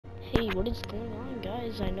Hey, what is going on,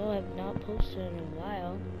 guys? I know I've not posted in a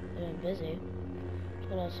while. I've been busy.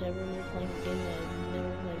 But else I've been playing a game that I've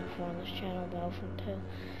never played before on this channel, Battlefront 2.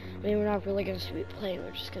 I mean, we're not really going to be playing,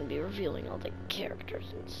 we're just going to be revealing all the characters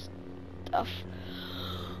and stuff.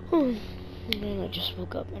 And then I just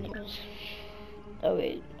woke up anyways. Oh,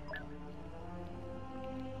 wait.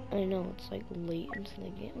 I know, it's like late into the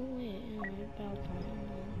game. Oh, wait, Battlefront.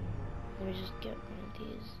 Let me just get one of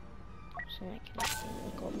these so I can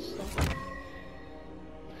look all this stuff.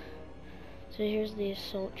 So here's the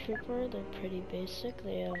assault trooper. They're pretty basic.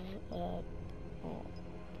 They have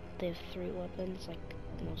they have 3 weapons, like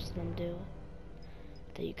most of them do,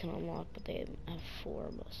 that you can unlock, but they have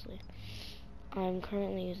 4 mostly. I'm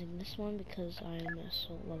currently using this one because I'm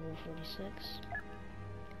assault level 46.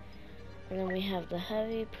 And then we have the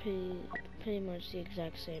heavy, pretty much the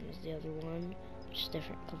exact same as the other one, just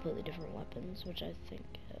different, completely different weapons, which I think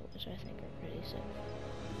are pretty sick.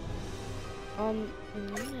 I'm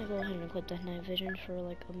gonna go ahead and quit the night vision for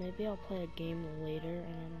like maybe I'll play a game later,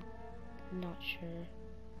 and I'm not sure.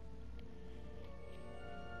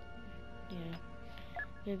 Yeah,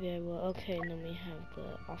 maybe I will. Okay, and then we have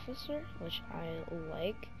the officer, which I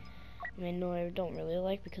like. I mean, no, I don't really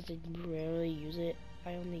like because I rarely use it.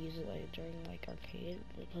 I only use it like during like arcade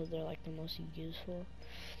because they're like the most useful.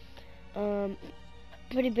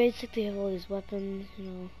 Pretty basic. They have all these weapons, you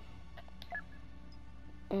know.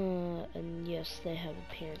 And yes, they have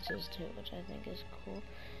appearances too, which I think is cool.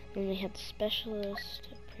 Then we have the specialist,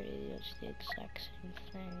 pretty much the exact same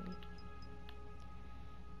thing.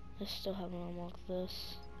 I still haven't unlocked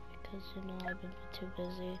this because, you know, I've been too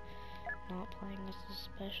busy not playing as the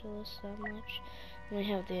specialist that much. And we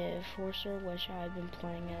have the enforcer, which I've been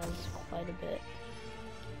playing as quite a bit.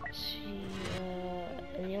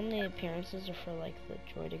 And the only appearances are for like the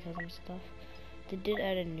droidicas and stuff. They did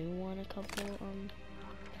add a new one, a couple.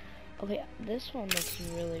 Okay, this one looks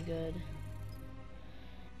really good.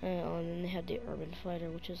 And then they have the urban fighter,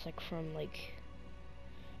 which is like from like,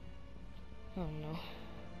 I don't know.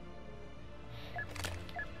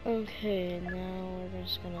 Okay, now we're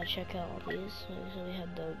just gonna check out all these. So we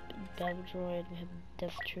have the battle droid, we have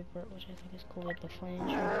Death Trooper, which I think is cool. We have the Flame Trooper,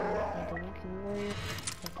 we have the Wookiee Warrior,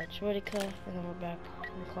 we have that Droidica, and then we're back to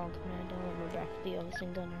the Clone Commando, and we're back to the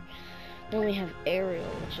Ocean Gunner. Then we have Aerial,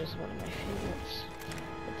 which is one of my favorites.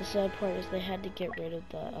 But the sad part is they had to get rid of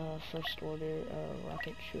the First Order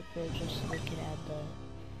Rocket Trooper just so they could add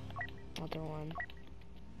the other one.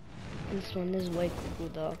 This one is way cool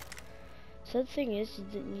though. So the thing is,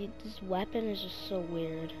 this weapon is just so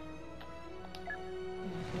weird.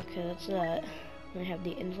 Okay, that's that. We have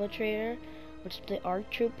the Infiltrator, which the ARC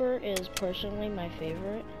Trooper is personally my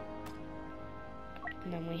favorite.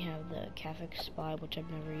 And then we have the Catholic Spy, which I've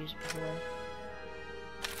never used before,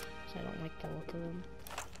 so I don't like the look of them.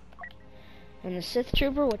 And the Sith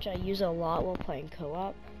Trooper, which I use a lot while playing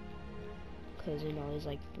co-op, because, you know, he's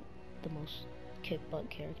like the most kick-butt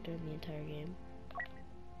character in the entire game.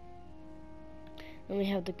 Then we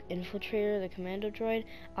have the Infiltrator, the Commando Droid.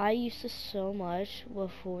 I used this so much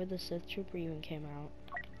before the Sith Trooper even came out.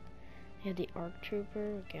 We have the ARC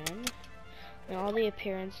Trooper again. And all the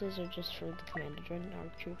appearances are just for the Commando Droid and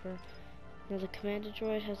ARC Trooper. Now the Commando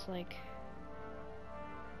Droid has like,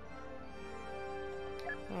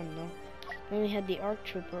 I don't know. Then we had the ARC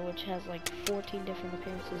Trooper, which has like 14 different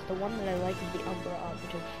appearances. The one that I like is the Umbra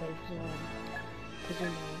Operative Phase 1. Because, you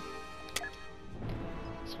know,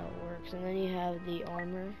 that's how it works. And then you have the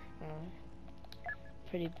armor,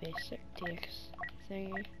 pretty basic DX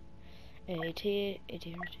thingy.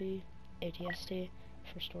 ATST,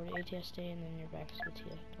 First Order ATST, and then you're back to the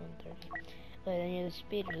TF-130. But then you have the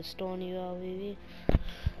Speeder, the Stolen ULVV.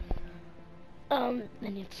 Then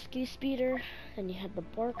you have the Ski Speeder, then you have the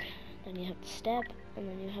Bark, then you have the Step, and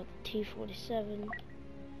then you have the T-47,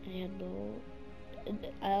 and you have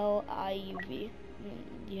the LIUV.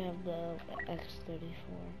 You have the X-34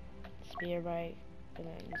 speeder bike, and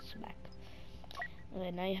then it's back.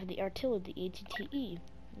 Okay, now you have the artillery, the ATTE,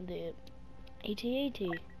 the AT-AT,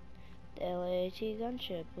 the LAAT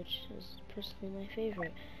gunship, which is personally my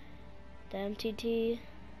favorite, the MTT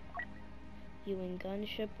U-wing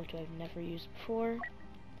gunship, which I've never used before,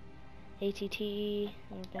 ATTE,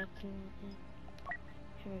 and we're back to here.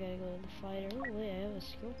 We gotta go to the fighter. Oh wait, I have a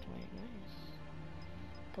skill point. Nice.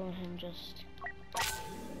 Go ahead and just.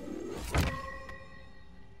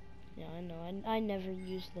 Yeah, I know. I never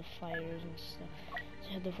use the fighters and stuff. So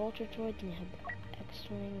you have the Vulture Droid, then you have the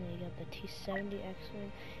X-Wing, then you got the T-70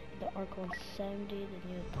 X-Wing, the ARC 170, then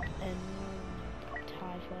you have the N1, TIE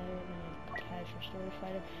Fighter, then you have the TIE First Order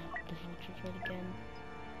Fighter, the Vulture Droid again.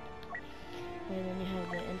 And then you have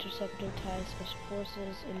the Interceptor, TIE Special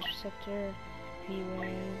Forces, Interceptor,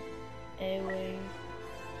 V-Wing, A-Wing,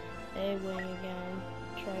 A-Wing again,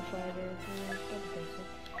 Tri-Fighter, that's basic.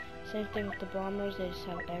 Same thing with the bombers, they just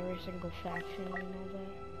have every single faction and all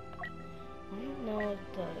that. I don't know if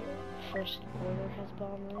the First Order has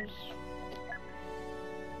bombers.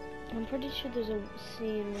 I'm pretty sure there's a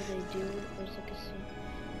scene where they do. There's like a scene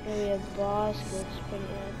where we have Boss, who looks pretty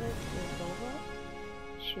epic, there's Boba,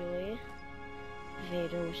 Chewie,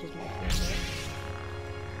 Vader, which is my favorite.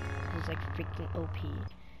 He's like freaking OP.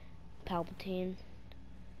 Palpatine,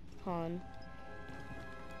 Han,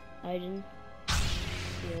 Iden,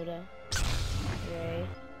 Yoda, Rey,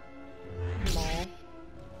 Maul,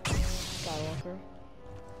 Skywalker,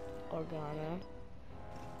 Organa,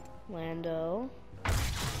 Lando,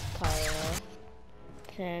 Kylo,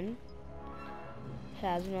 Finn,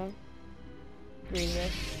 Phasma,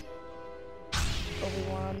 Grievous,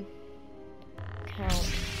 Obi-Wan, Count,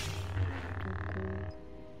 Dooku,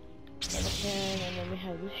 Anakin, and then we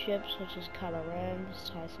have the ships, which is Kylo Ren's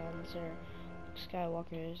TIE Silencer, Luke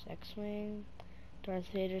Skywalker's X-Wing, Darth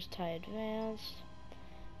Vader's TIE Advanced,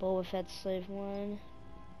 Boba Fett's Slave One,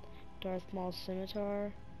 Darth Maul's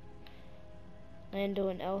Scimitar, Lando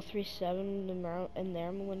and L-37 and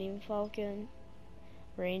their Millennium Falcon,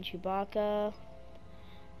 Rey and Chewbacca,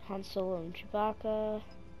 Han Solo and Chewbacca,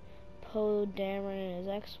 Poe Dameron and his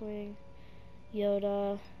X-Wing,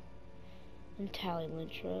 Yoda, and Tali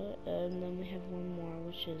Lintra, and then we have one more,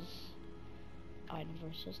 which is Iden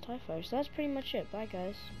versus TIE Fighter. So that's pretty much it. Bye,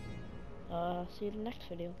 guys. See you in the next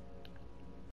video.